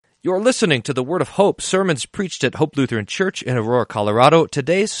You're listening to the Word of Hope, sermons preached at Hope Lutheran Church in Aurora, Colorado.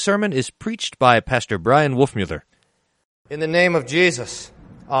 Today's sermon is preached by Pastor Brian Wolfmueller. In the name of Jesus,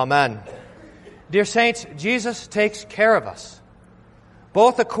 amen. Dear saints, Jesus takes care of us,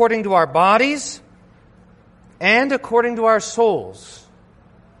 both according to our bodies and according to our souls.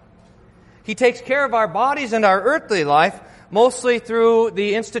 He takes care of our bodies and our earthly life, mostly through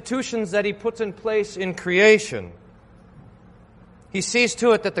the institutions that He puts in place in creation. He sees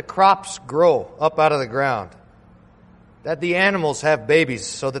to it that the crops grow up out of the ground, that the animals have babies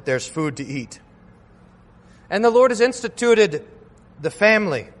so that there's food to eat. And the Lord has instituted the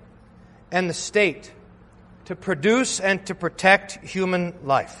family and the state to produce and to protect human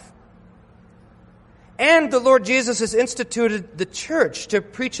life. And the Lord Jesus has instituted the church to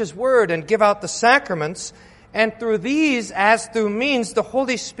preach His word and give out the sacraments, and through these, as through means, the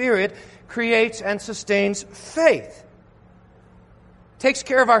Holy Spirit creates and sustains faith. Takes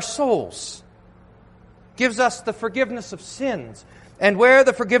care of our souls, gives us the forgiveness of sins. And where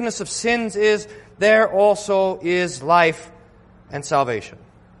the forgiveness of sins is, there also is life and salvation.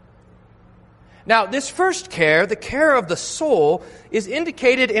 Now, this first care, the care of the soul, is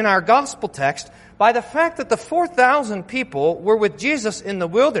indicated in our gospel text by the fact that the 4,000 people were with Jesus in the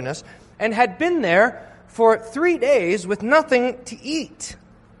wilderness and had been there for 3 days with nothing to eat.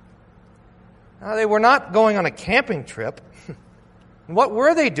 Now, they were not going on a camping trip. What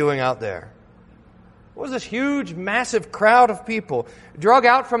were they doing out there? What was this huge, massive crowd of people, drug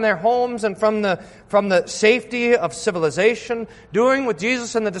out from their homes and from the safety of civilization, doing with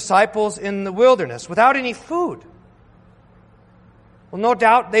Jesus and the disciples in the wilderness without any food? Well, no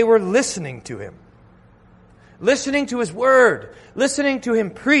doubt they were listening to Him, listening to His word, listening to Him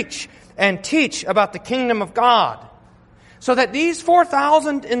preach and teach about the kingdom of God. So that these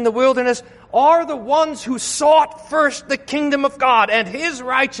 4,000 in the wilderness are the ones who sought first the kingdom of God and His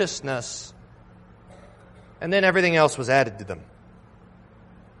righteousness. And then everything else was added to them.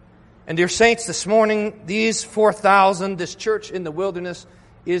 And dear saints, this morning, these 4,000, this church in the wilderness,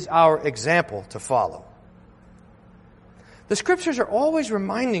 is our example to follow. The Scriptures are always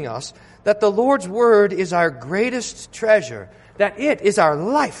reminding us that the Lord's Word is our greatest treasure, that it is our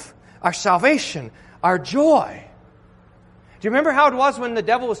life, our salvation, our joy. Do you remember how it was when the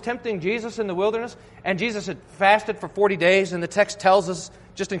devil was tempting Jesus in the wilderness and Jesus had fasted for 40 days and the text tells us,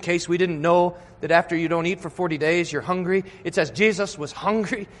 just in case we didn't know, that after you don't eat for 40 days, you're hungry. It says Jesus was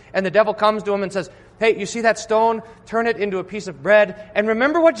hungry and the devil comes to him and says, hey, you see that stone? Turn it into a piece of bread. And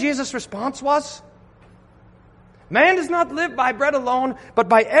remember what Jesus' response was? Man does not live by bread alone, but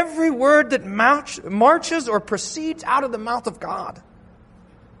by every word that marches or proceeds out of the mouth of God.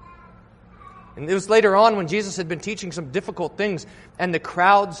 And it was later on when Jesus had been teaching some difficult things and the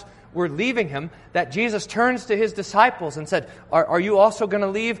crowds were leaving Him that Jesus turns to His disciples and said, Are you also going to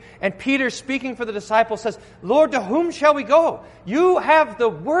leave? And Peter, speaking for the disciples, says, Lord, to whom shall we go? You have the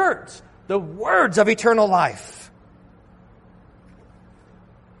words of eternal life.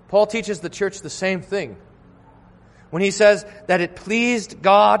 Paul teaches the church the same thing when he says that it pleased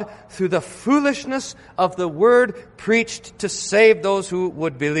God through the foolishness of the word preached to save those who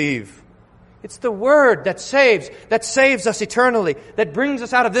would believe. It's the Word that saves us eternally, that brings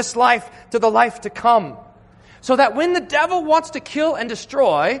us out of this life to the life to come. So that when the devil wants to kill and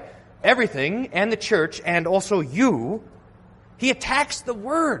destroy everything and the church and also you, he attacks the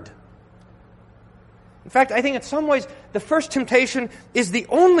Word. In fact, I think in some ways the first temptation is the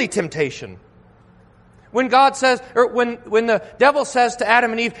only temptation. When God says, or when the devil says to Adam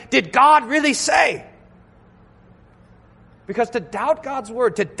and Eve, did God really say? Because to doubt God's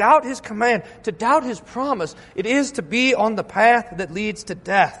word, to doubt His command, to doubt His promise, it is to be on the path that leads to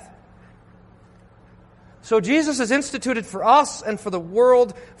death. So Jesus has instituted for us and for the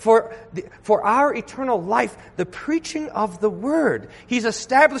world, for our eternal life, the preaching of the Word. He's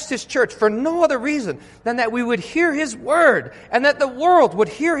established His church for no other reason than that we would hear His Word, and that the world would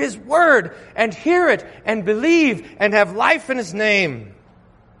hear His Word, and hear it, and believe, and have life in His name.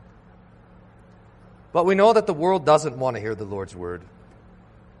 But we know that the world doesn't want to hear the Lord's Word.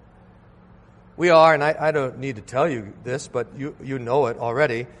 We are, and I don't need to tell you this, but you know it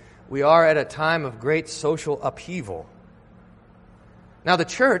already, we are at a time of great social upheaval. Now the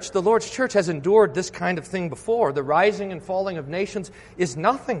church, the Lord's church, has endured this kind of thing before. The rising and falling of nations is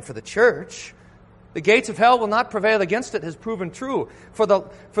nothing for the church. The gates of hell will not prevail against it has proven true for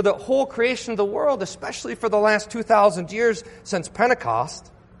the whole creation of the world, especially for the last 2,000 years since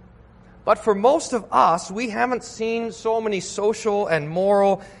Pentecost. But for most of us, we haven't seen so many social and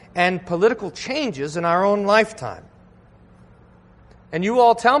moral and political changes in our own lifetime. And you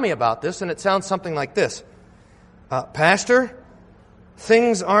all tell me about this, and it sounds something like this. Pastor,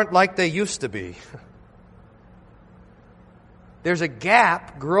 things aren't like they used to be. There's a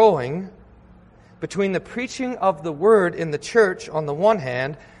gap growing between the preaching of the Word in the church on the one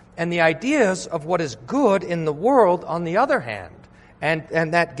hand and the ideas of what is good in the world on the other hand.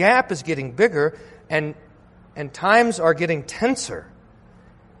 And that gap is getting bigger and times are getting tenser.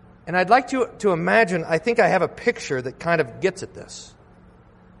 And I'd like you to imagine, I think I have a picture that kind of gets at this.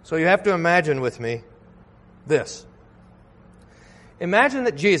 So you have to imagine with me this. Imagine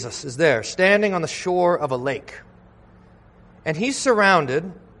that Jesus is there, standing on the shore of a lake. And he's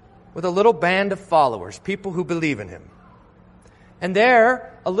surrounded with a little band of followers, people who believe in him. And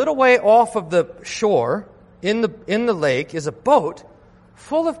there, a little way off of the shore, in the lake, is a boat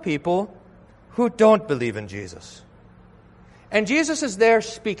full of people who don't believe in Jesus. And Jesus is there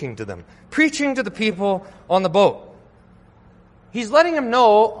speaking to them, preaching to the people on the boat. He's letting them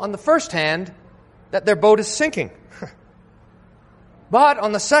know, on the first hand, that their boat is sinking. But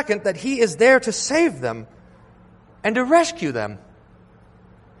on the second, that he is there to save them and to rescue them.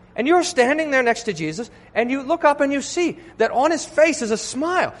 And you're standing there next to Jesus, and you look up and you see that on his face is a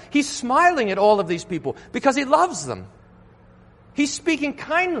smile. He's smiling at all of these people because he loves them. He's speaking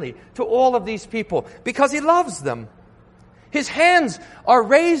kindly to all of these people because he loves them. His hands are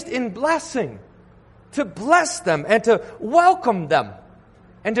raised in blessing to bless them and to welcome them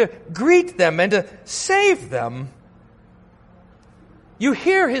and to greet them and to save them. You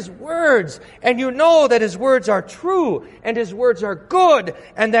hear his words, and you know that his words are true, and his words are good,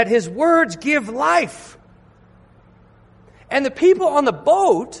 and that his words give life. And the people on the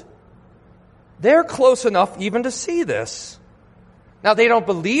boat, they're close enough even to see this. Now, they don't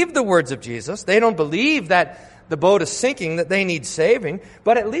believe the words of Jesus. They don't believe that the boat is sinking, that they need saving,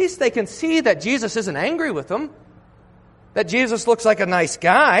 but at least they can see that Jesus isn't angry with them, that Jesus looks like a nice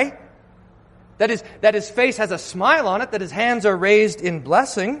guy, that his face has a smile on it, that his hands are raised in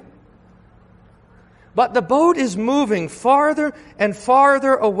blessing. But the boat is moving farther and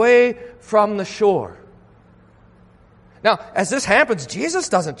farther away from the shore. Now, as this happens, Jesus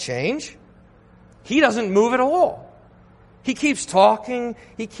doesn't change. He doesn't move at all. He keeps talking,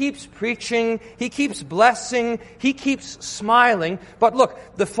 he keeps preaching, he keeps blessing, he keeps smiling. But look,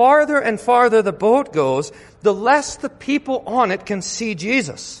 the farther and farther the boat goes, the less the people on it can see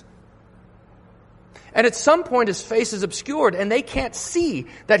Jesus. And at some point his face is obscured and they can't see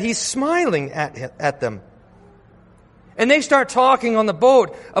that he's smiling at them. And they start talking on the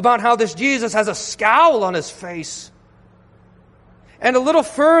boat about how this Jesus has a scowl on his face. And a little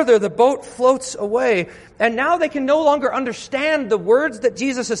further, the boat floats away. And now they can no longer understand the words that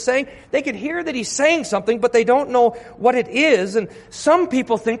Jesus is saying. They can hear that he's saying something, but they don't know what it is. And some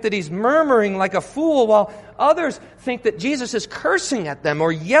people think that he's murmuring like a fool, while others think that Jesus is cursing at them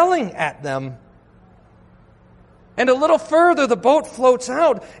or yelling at them. And a little further, the boat floats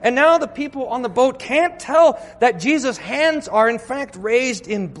out. And now the people on the boat can't tell that Jesus' hands are in fact raised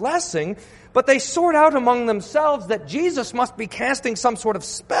in blessing, but they sort out among themselves that Jesus must be casting some sort of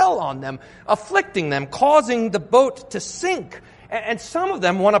spell on them, afflicting them, causing the boat to sink. And some of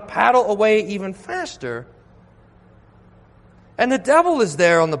them want to paddle away even faster. And the devil is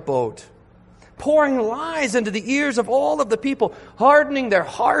there on the boat, pouring lies into the ears of all of the people, hardening their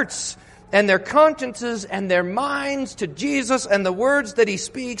hearts and their consciences and their minds to Jesus and the words that he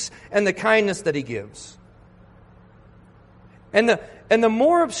speaks and the kindness that he gives. And the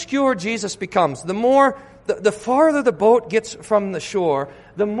more obscure Jesus becomes, the farther the boat gets from the shore,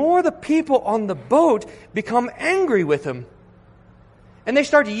 the more the people on the boat become angry with him. And they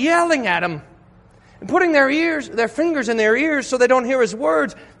start yelling at him and putting their fingers in their ears so they don't hear his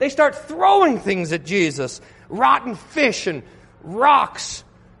words. They start throwing things at Jesus, rotten fish and rocks.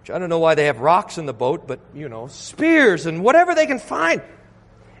 I don't know why they have rocks in the boat, but, spears and whatever they can find.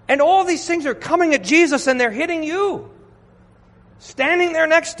 And all these things are coming at Jesus and they're hitting you, standing there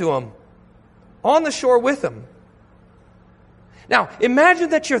next to him, on the shore with him. Now,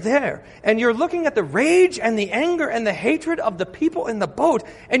 imagine that you're there and you're looking at the rage and the anger and the hatred of the people in the boat,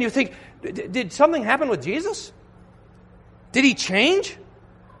 and you think, did something happen with Jesus? Did he change?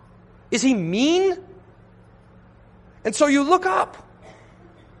 Is he mean? And so you look up,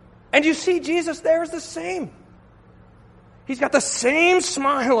 and you see Jesus there is the same. He's got the same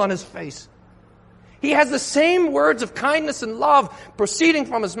smile on his face. He has the same words of kindness and love proceeding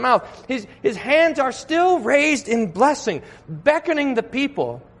from his mouth. His hands are still raised in blessing, beckoning the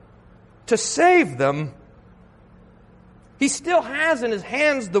people to save them. He still has in his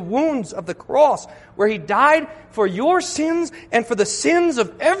hands the wounds of the cross, where he died for your sins and for the sins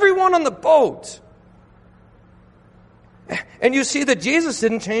of everyone on the boat. And you see that Jesus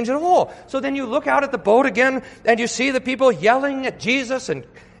didn't change at all. So then you look out at the boat again, and you see the people yelling at Jesus and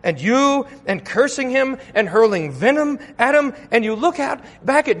you and cursing him and hurling venom at him. And you look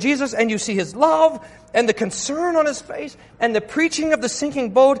back at Jesus and you see his love and the concern on his face and the preaching of the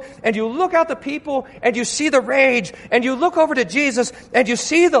sinking boat. And you look out the people and you see the rage. And you look over to Jesus and you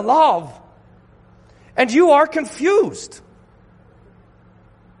see the love. And you are confused.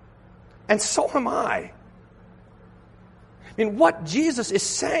 And so am I. I mean, what Jesus is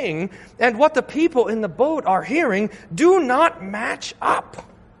saying and what the people in the boat are hearing do not match up.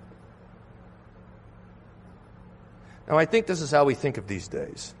 Now, I think this is how we think of these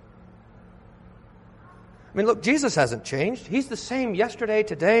days. I mean, look, Jesus hasn't changed. He's the same yesterday,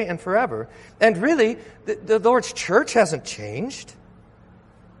 today, and forever. And really, the Lord's church hasn't changed.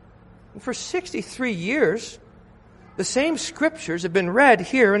 And for 63 years, the same scriptures have been read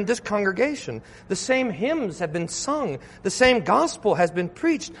here in this congregation. The same hymns have been sung. The same gospel has been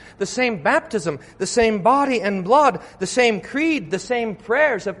preached. The same baptism, the same body and blood, the same creed, the same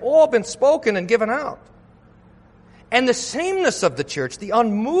prayers have all been spoken and given out. And the sameness of the church, the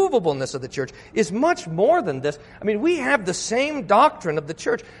unmovableness of the church, is much more than this. I mean, we have the same doctrine of the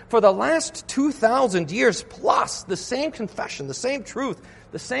church for the last 2,000 years plus, the same confession, the same truth,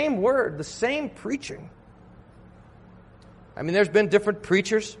 the same word, the same preaching. I mean, there's been different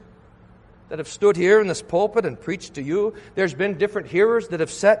preachers that have stood here in this pulpit and preached to you. There's been different hearers that have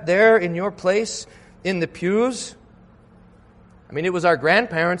sat there in your place in the pews. I mean, it was our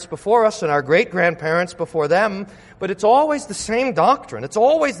grandparents before us and our great-grandparents before them, but it's always the same doctrine. It's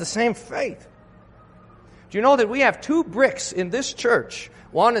always the same faith. Do you know that we have 2 bricks in this church?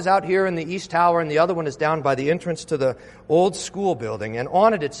 One is out here in the East Tower, and the other one is down by the entrance to the old school building. And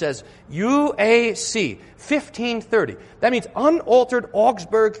on it says UAC 1530. That means Unaltered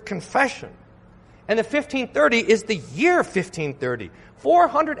Augsburg Confession. And the 1530 is the year 1530,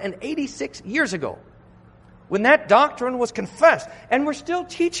 486 years ago, when that doctrine was confessed. And we're still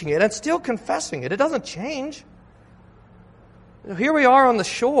teaching it and still confessing it. It doesn't change. Here we are on the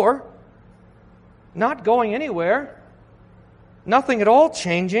shore, not going anywhere. Nothing at all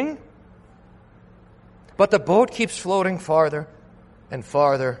changing. But the boat keeps floating farther and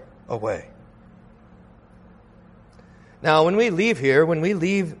farther away. Now, when we leave here, when we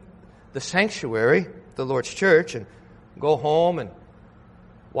leave the sanctuary, the Lord's church, and go home and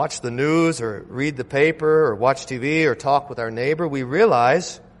watch the news or read the paper or watch TV or talk with our neighbor, we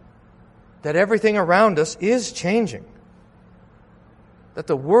realize that everything around us is changing. That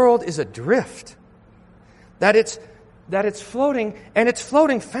the world is adrift. That it's floating, and it's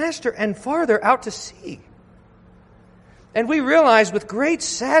floating faster and farther out to sea. And we realize with great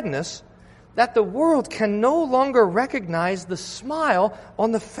sadness that the world can no longer recognize the smile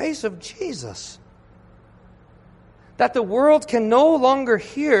on the face of Jesus. That the world can no longer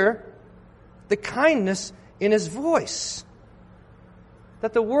hear the kindness in his voice.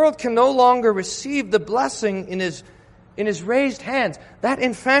 That the world can no longer receive the blessing in his raised hands. That,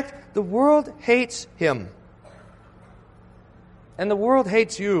 in fact, the world hates him. And the world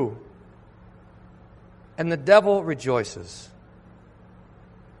hates you. And the devil rejoices.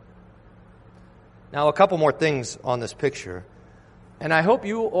 Now, a couple more things on this picture. And I hope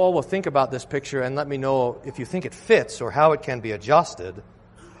you all will think about this picture and let me know if you think it fits or how it can be adjusted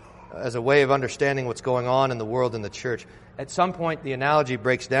as a way of understanding what's going on in the world and the church. At some point, the analogy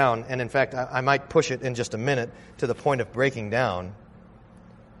breaks down. And in fact, I might push it in just a minute to the point of breaking down.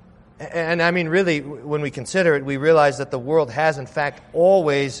 And I mean, really, when we consider it, we realize that the world has, in fact,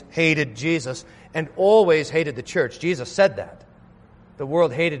 always hated Jesus and always hated the church. Jesus said that. The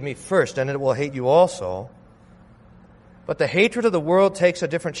world hated me first, and it will hate you also. But the hatred of the world takes a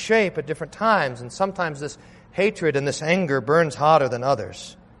different shape at different times, and sometimes this hatred and this anger burns hotter than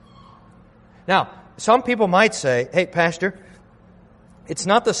others. Now, some people might say, hey, Pastor, it's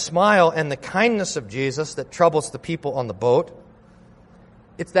not the smile and the kindness of Jesus that troubles the people on the boat.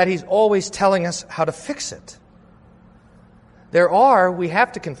 It's that he's always telling us how to fix it. There are, we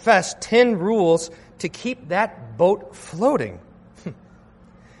have to confess, 10 rules to keep that boat floating.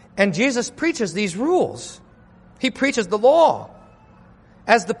 And Jesus preaches these rules. He preaches the law.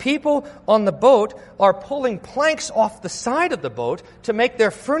 As the people on the boat are pulling planks off the side of the boat to make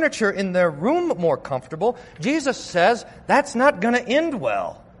their furniture in their room more comfortable, Jesus says that's not going to end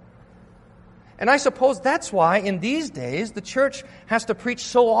well. And I suppose that's why in these days the church has to preach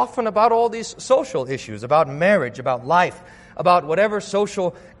so often about all these social issues, about marriage, about life, about whatever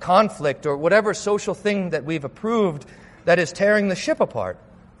social conflict or whatever social thing that we've approved that is tearing the ship apart.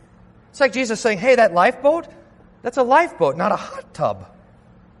 It's like Jesus saying, hey, that lifeboat, that's a lifeboat, not a hot tub.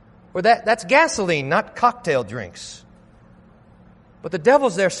 Or that's gasoline, not cocktail drinks. But the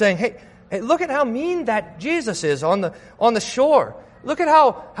devil's there saying, hey, look at how mean that Jesus is on the shore. Look at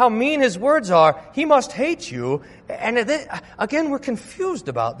how mean his words are. He must hate you. And again, we're confused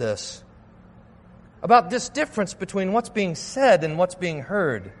about this. About this difference between what's being said and what's being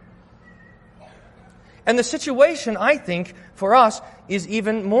heard. And the situation, I think, for us is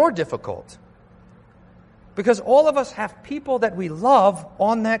even more difficult. Because all of us have people that we love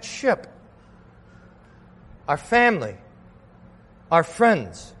on that ship. Our family. Our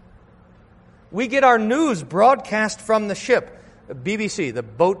friends. We get our news broadcast from the ship. BBC, the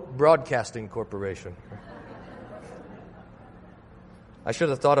Boat Broadcasting Corporation. I should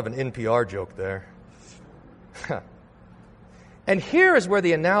have thought of an NPR joke there. And here is where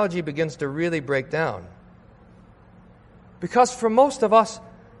the analogy begins to really break down. Because for most of us,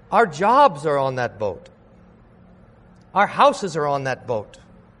 our jobs are on that boat. Our houses are on that boat.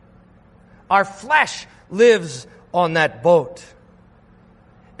 Our flesh lives on that boat.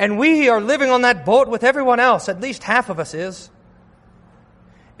 And we are living on that boat with everyone else. At least half of us is.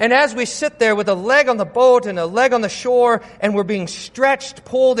 And as we sit there with a leg on the boat and a leg on the shore, and we're being stretched,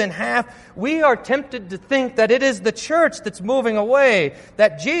 pulled in half, we are tempted to think that it is the church that's moving away,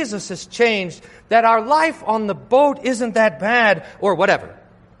 that Jesus has changed, that our life on the boat isn't that bad, or whatever.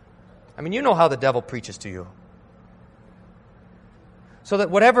 I mean, you know how the devil preaches to you. So that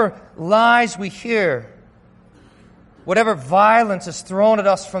whatever lies we hear, whatever violence is thrown at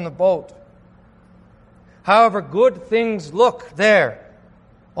us from the boat, however good things look there,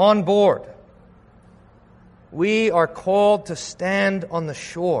 on board, we are called to stand on the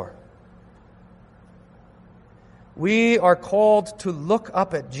shore. We are called to look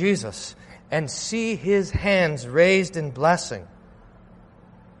up at Jesus and see His hands raised in blessing.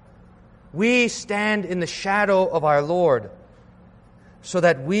 We stand in the shadow of our Lord so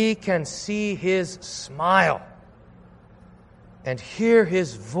that we can see His smile and hear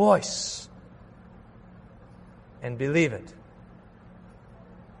His voice and believe it.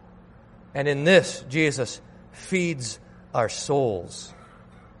 And in this, Jesus feeds our souls.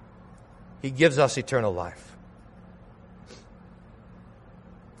 He gives us eternal life.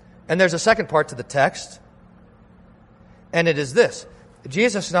 And there's a second part to the text, and it is this.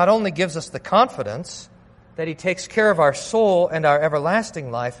 Jesus not only gives us the confidence that He takes care of our soul and our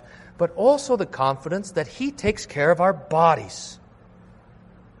everlasting life, but also the confidence that He takes care of our bodies.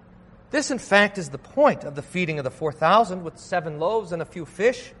 This, in fact, is the point of the feeding of the 4,000 with 7 loaves and a few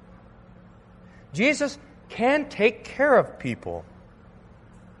fish. Jesus can take care of people.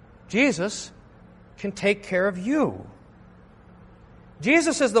 Jesus can take care of you.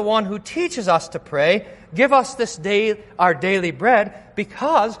 Jesus is the one who teaches us to pray, give us this day our daily bread,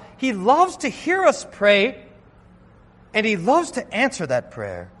 because He loves to hear us pray, and He loves to answer that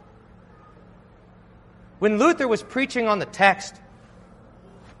prayer. When Luther was preaching on the text,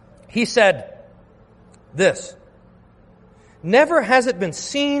 he said this: "Never has it been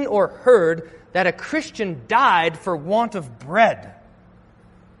seen or heard that a Christian died for want of bread."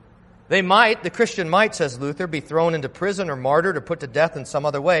 The Christian might, says Luther, be thrown into prison or martyred or put to death in some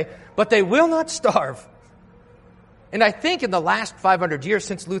other way, but they will not starve. And I think in the last 500 years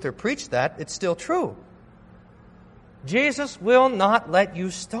since Luther preached that, it's still true. Jesus will not let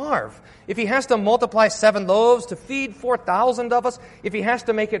you starve. If He has to multiply 7 loaves to feed 4,000 of us, if He has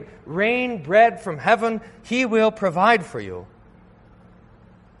to make it rain bread from heaven, He will provide for you.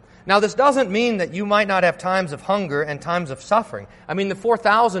 Now, this doesn't mean that you might not have times of hunger and times of suffering. I mean, the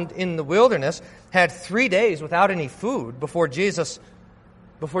 4,000 in the wilderness had 3 days without any food before Jesus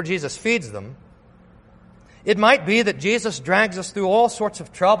feeds them. It might be that Jesus drags us through all sorts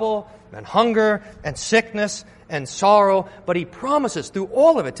of trouble and hunger and sickness and sorrow, but He promises through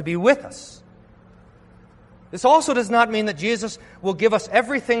all of it to be with us. This also does not mean that Jesus will give us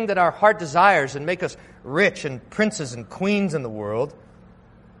everything that our heart desires and make us rich and princes and queens in the world.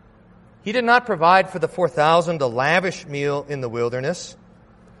 He did not provide for the 4,000 a lavish meal in the wilderness,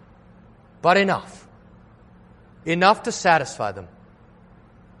 but enough. Enough to satisfy them.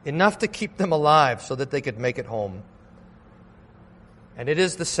 Enough to keep them alive so that they could make it home. And it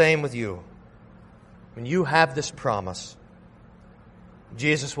is the same with you. When you have this promise,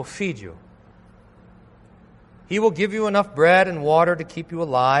 Jesus will feed you. He will give you enough bread and water to keep you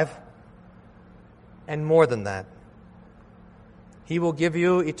alive, and more than that. He will give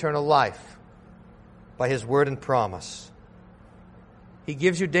you eternal life by His word and promise. He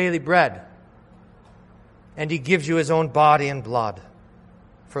gives you daily bread, and He gives you His own body and blood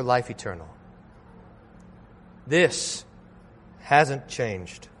for life eternal. This hasn't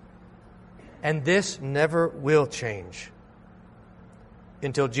changed, and this never will change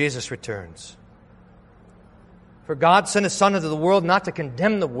until Jesus returns. For God sent His Son into the world not to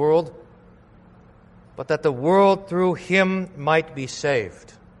condemn the world, but that the world through Him might be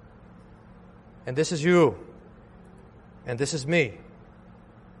saved. And this is you, and this is me,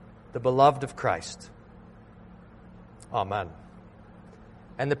 the beloved of Christ. Amen.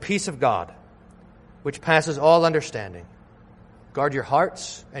 And the peace of God, which passes all understanding, guard your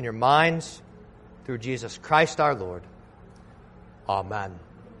hearts and your minds through Jesus Christ our Lord. Amen.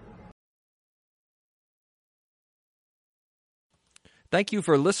 Thank you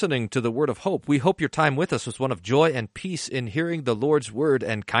for listening to the Word of Hope. We hope your time with us was one of joy and peace in hearing the Lord's Word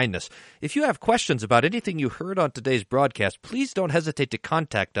and kindness. If you have questions about anything you heard on today's broadcast, please don't hesitate to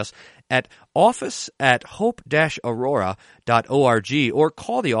contact us at office@hope-aurora.org or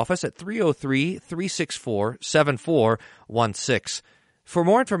call the office at 303-364-7416. For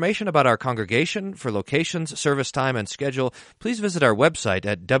more information about our congregation, for locations, service time, and schedule, please visit our website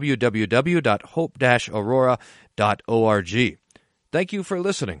at www.hope-aurora.org. Thank you for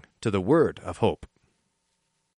listening to the Word of Hope.